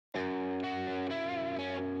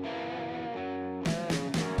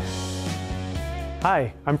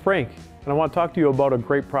Hi, I'm Frank, and I want to talk to you about a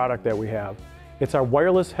great product that we have. It's our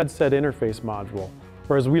wireless headset interface module,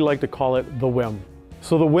 or as we like to call it, the WHIM.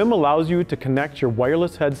 So the WHIM allows you to connect your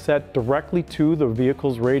wireless headset directly to the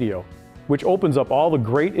vehicle's radio, which opens up all the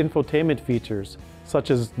great infotainment features,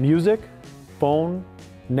 such as music, phone,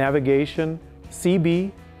 navigation,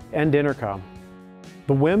 CB, and intercom.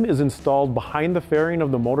 The WHIM is installed behind the fairing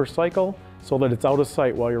of the motorcycle so that it's out of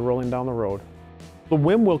sight while you're rolling down the road. The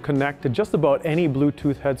WHIM will connect to just about any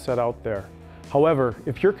Bluetooth headset out there. However,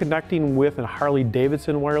 if you're connecting with a Harley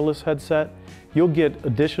Davidson wireless headset, you'll get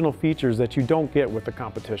additional features that you don't get with the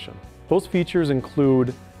competition. Those features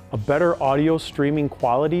include a better audio streaming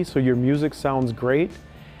quality so your music sounds great,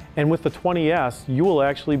 and with the 20S, you will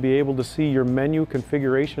actually be able to see your menu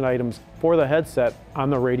configuration items for the headset on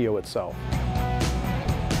the radio itself.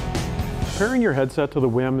 Pairing your headset to the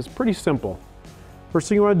WHIM is pretty simple. First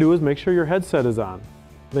thing you want to do is make sure your headset is on.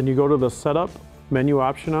 Then you go to the Setup menu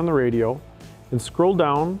option on the radio and scroll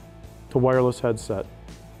down to Wireless Headset.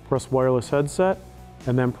 Press Wireless Headset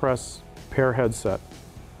and then press Pair Headset.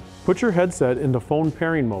 Put your headset into phone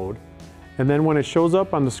pairing mode, and then when it shows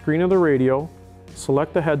up on the screen of the radio,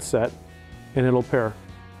 select the headset and it'll pair.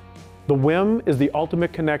 The WHIM is the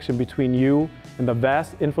ultimate connection between you and the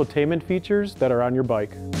vast infotainment features that are on your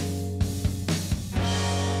bike.